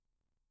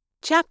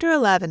Chapter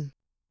 11.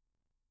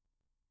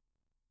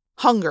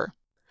 Hunger.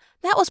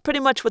 That was pretty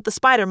much what the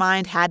spider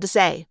mind had to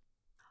say.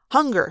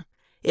 Hunger.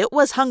 It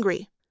was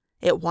hungry.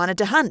 It wanted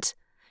to hunt.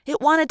 It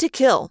wanted to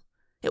kill.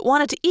 It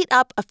wanted to eat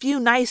up a few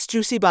nice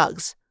juicy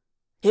bugs.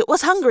 It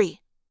was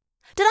hungry.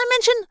 Did I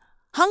mention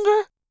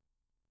hunger?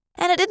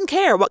 And it didn't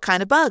care what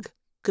kind of bug.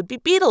 Could be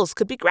beetles,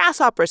 could be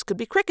grasshoppers, could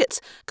be crickets,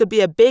 could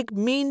be a big,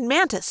 mean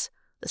mantis.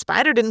 The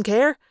spider didn't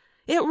care.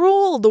 It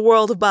ruled the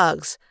world of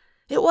bugs.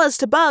 It was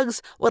to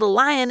bugs what a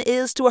lion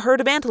is to a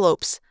herd of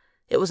antelopes.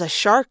 It was a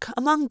shark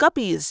among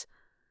guppies.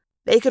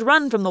 They could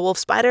run from the wolf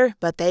spider,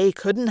 but they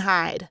couldn't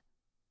hide.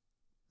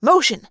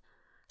 Motion!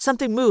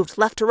 Something moved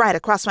left to right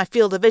across my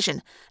field of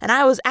vision, and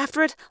I was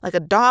after it like a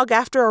dog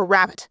after a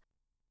rabbit.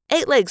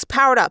 8 legs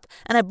powered up,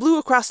 and I blew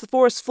across the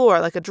forest floor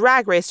like a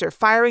drag racer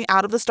firing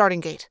out of the starting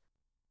gate.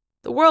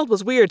 The world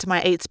was weird to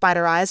my 8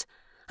 spider eyes.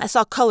 I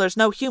saw colors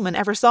no human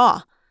ever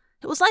saw.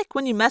 It was like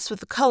when you mess with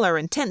the color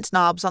and tint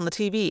knobs on the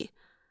TV.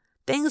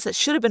 Things that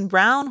should have been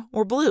brown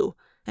were blue,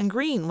 and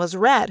green was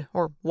red,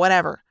 or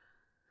whatever.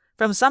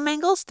 From some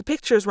angles, the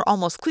pictures were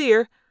almost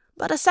clear,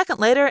 but a second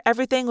later,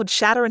 everything would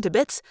shatter into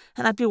bits,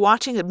 and I'd be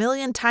watching a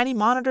million tiny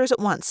monitors at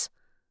once.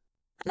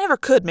 I never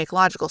could make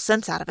logical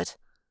sense out of it.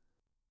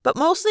 But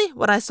mostly,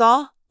 what I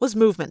saw was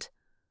movement.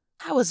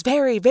 I was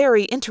very,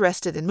 very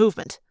interested in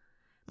movement.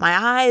 My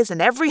eyes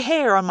and every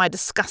hair on my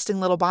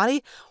disgusting little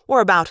body were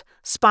about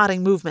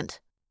spotting movement.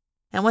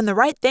 And when the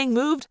right thing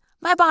moved,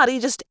 my body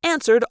just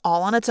answered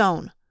all on its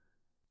own.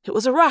 It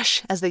was a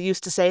rush, as they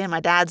used to say in my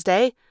dad's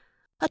day.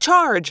 A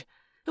charge.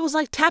 It was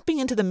like tapping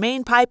into the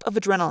main pipe of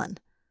adrenaline.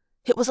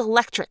 It was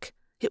electric.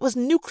 It was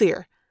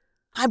nuclear.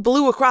 I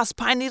blew across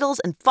pine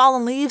needles and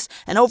fallen leaves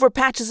and over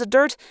patches of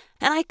dirt,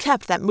 and I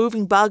kept that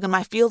moving bug in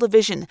my field of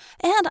vision,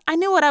 and I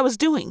knew what I was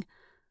doing.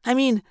 I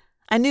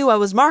knew I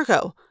was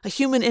Marco, a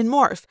human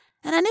Animorph,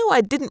 and I knew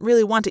I didn't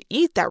really want to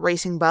eat that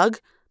racing bug,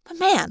 but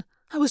man,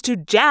 I was too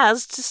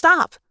jazzed to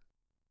stop.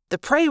 The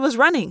prey was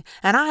running,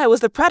 and I was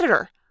the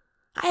predator.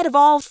 I had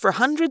evolved for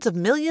hundreds of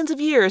millions of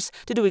years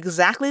to do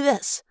exactly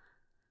this.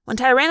 When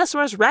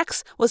Tyrannosaurus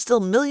Rex was still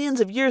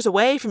millions of years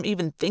away from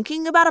even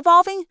thinking about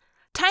evolving,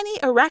 tiny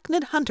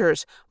arachnid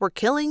hunters were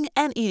killing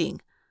and eating.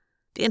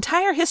 The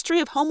entire history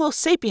of Homo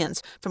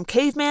sapiens, from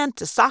caveman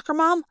to soccer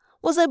mom,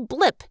 was a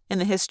blip in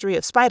the history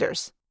of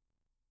spiders.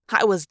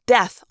 I was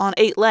death on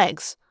 8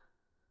 legs.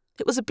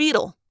 It was a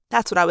beetle,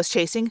 that's what I was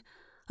chasing.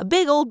 A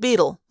big old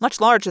beetle, much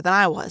larger than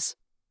I was.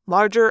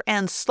 Larger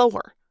and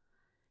slower.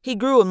 He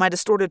grew in my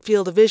distorted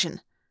field of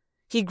vision.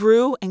 He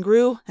grew,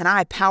 and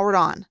I powered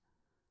on.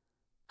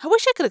 I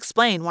wish I could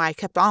explain why I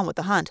kept on with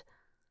the hunt.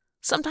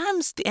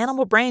 Sometimes the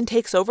animal brain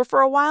takes over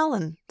for a while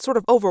and sort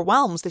of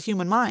overwhelms the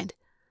human mind.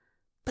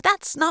 But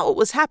that's not what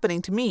was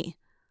happening to me.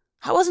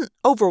 I wasn't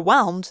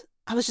overwhelmed,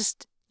 I was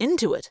just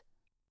into it.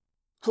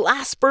 A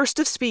last burst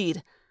of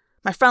speed.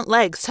 My front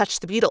legs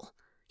touched the beetle.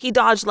 He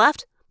dodged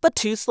left, but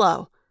too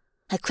slow.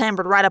 I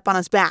clambered right up on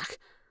his back.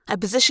 I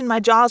positioned my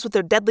jaws with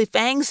their deadly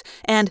fangs,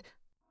 and...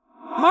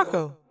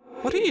 Marco,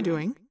 what are you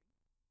doing?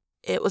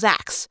 It was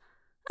Axe.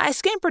 I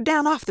scampered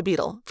down off the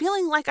beetle,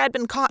 feeling like I'd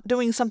been caught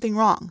doing something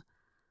wrong.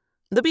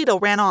 The beetle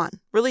ran on,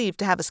 relieved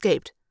to have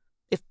escaped.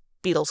 If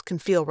beetles can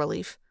feel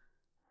relief.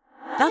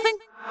 Nothing.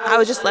 I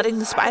was just letting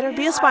the spider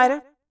be a spider.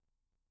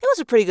 It was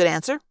a pretty good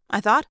answer,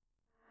 I thought.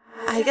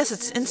 I guess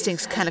its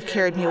instincts kind of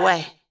carried me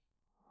away.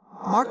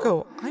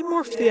 Marco, I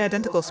morphed the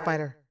identical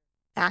spider,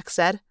 Axe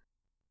said.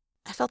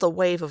 I felt a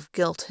wave of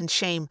guilt and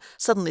shame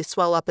suddenly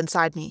swell up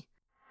inside me.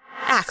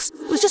 Axe,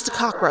 it was just a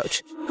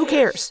cockroach. Who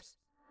cares?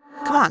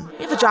 Come on,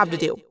 we have a job to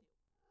do.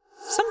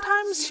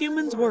 Sometimes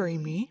humans worry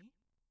me,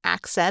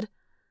 Axe said.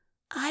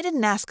 I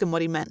didn't ask him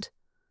what he meant.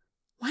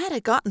 Why had I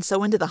gotten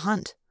so into the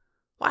hunt?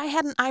 Why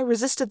hadn't I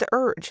resisted the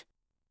urge?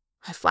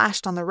 I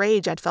flashed on the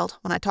rage I'd felt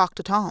when I talked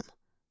to Tom.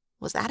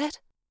 Was that it?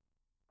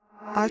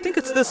 I think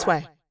it's this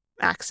way,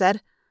 Axe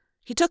said.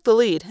 He took the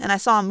lead, and I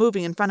saw him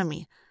moving in front of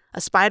me, a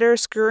spider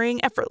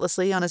scurrying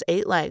effortlessly on his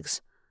 8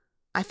 legs.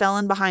 I fell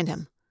in behind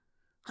him.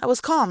 I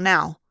was calm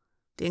now.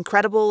 The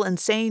incredible,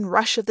 insane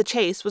rush of the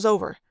chase was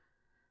over.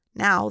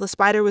 Now the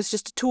spider was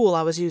just a tool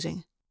I was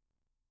using.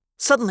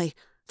 Suddenly,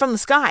 from the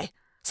sky,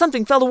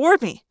 something fell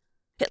toward me.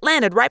 It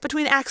landed right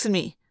between Axe and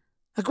me.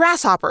 A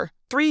grasshopper,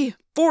 3-4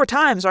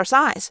 times our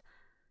size.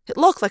 It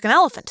looked like an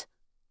elephant.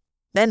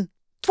 Then,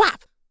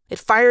 thwap! It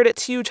fired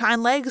its huge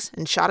hind legs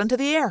and shot into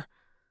the air.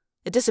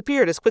 It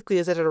disappeared as quickly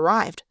as it had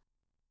arrived.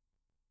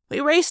 We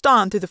raced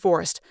on through the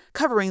forest,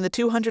 covering the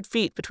 200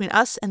 feet between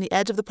us and the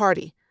edge of the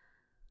party.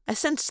 I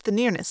sensed the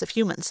nearness of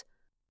humans.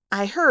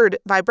 I heard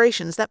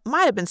vibrations that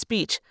might have been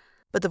speech,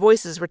 but the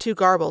voices were too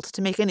garbled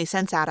to make any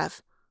sense out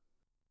of.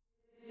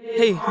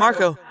 Hey,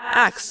 Marco,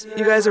 Axe,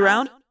 you guys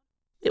around?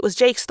 It was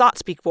Jake's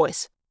thought-speak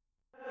voice.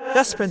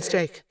 Yes, Prince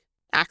Jake,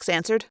 Axe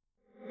answered.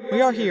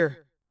 We are here.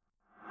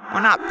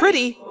 We're not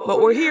pretty,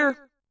 but we're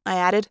here, I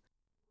added.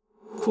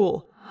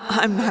 Cool.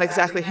 I'm not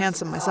exactly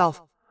handsome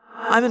myself.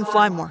 I'm in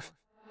Flymorph.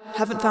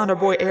 Haven't found our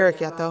boy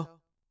Eric yet, though.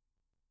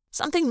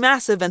 Something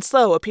massive and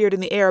slow appeared in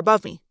the air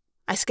above me.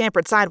 I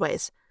scampered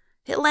sideways.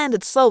 It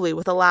landed slowly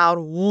with a loud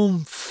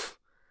whoomph.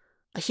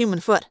 A human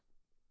foot.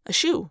 A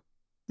shoe.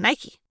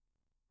 Nike.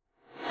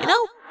 You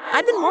know,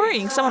 I'd been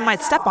worrying someone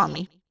might step on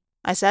me,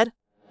 I said.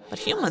 But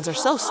humans are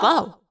so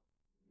slow.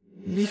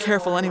 Be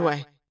careful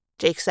anyway,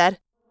 Jake said.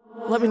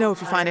 Let me know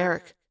if you find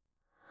Eric.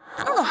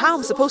 I don't know how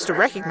I'm supposed to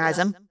recognize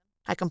him,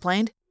 I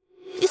complained.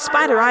 These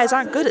spider eyes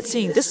aren't good at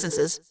seeing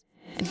distances,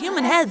 and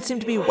human heads seem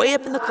to be way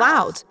up in the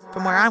clouds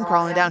from where I'm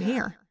crawling down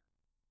here.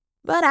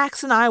 But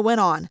Axe and I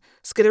went on,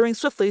 skittering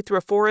swiftly through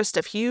a forest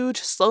of huge,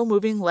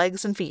 slow-moving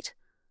legs and feet.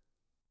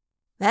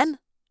 Then,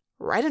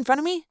 right in front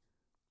of me,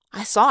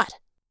 I saw it.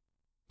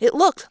 It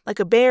looked like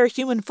a bare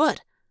human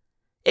foot,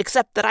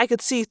 except that I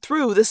could see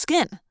through the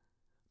skin,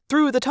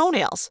 through the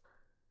toenails.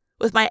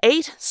 With my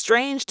 8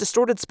 strange,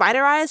 distorted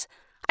spider eyes,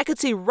 I could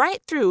see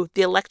right through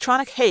the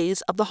electronic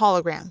haze of the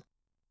hologram.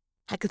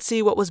 I could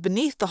see what was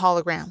beneath the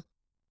hologram.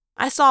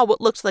 I saw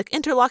what looked like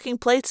interlocking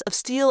plates of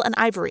steel and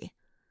ivory.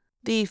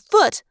 The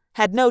foot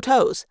had no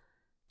toes.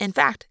 In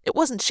fact, it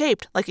wasn't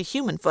shaped like a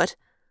human foot,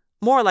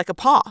 more like a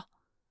paw.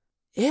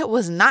 It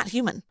was not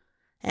human,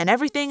 and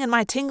everything in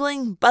my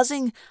tingling,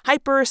 buzzing,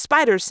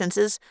 hyper-spider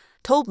senses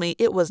told me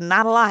it was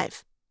not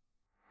alive.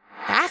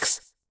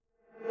 Axe?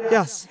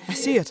 Yes, I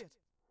see it.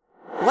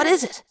 What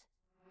is it?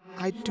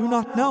 I do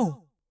not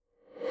know.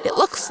 It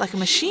looks like a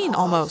machine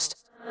almost,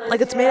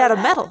 like it's made out of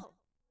metal.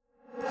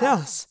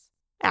 Yes,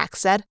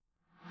 Axe said.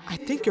 I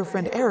think your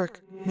friend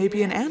Eric may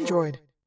be an android.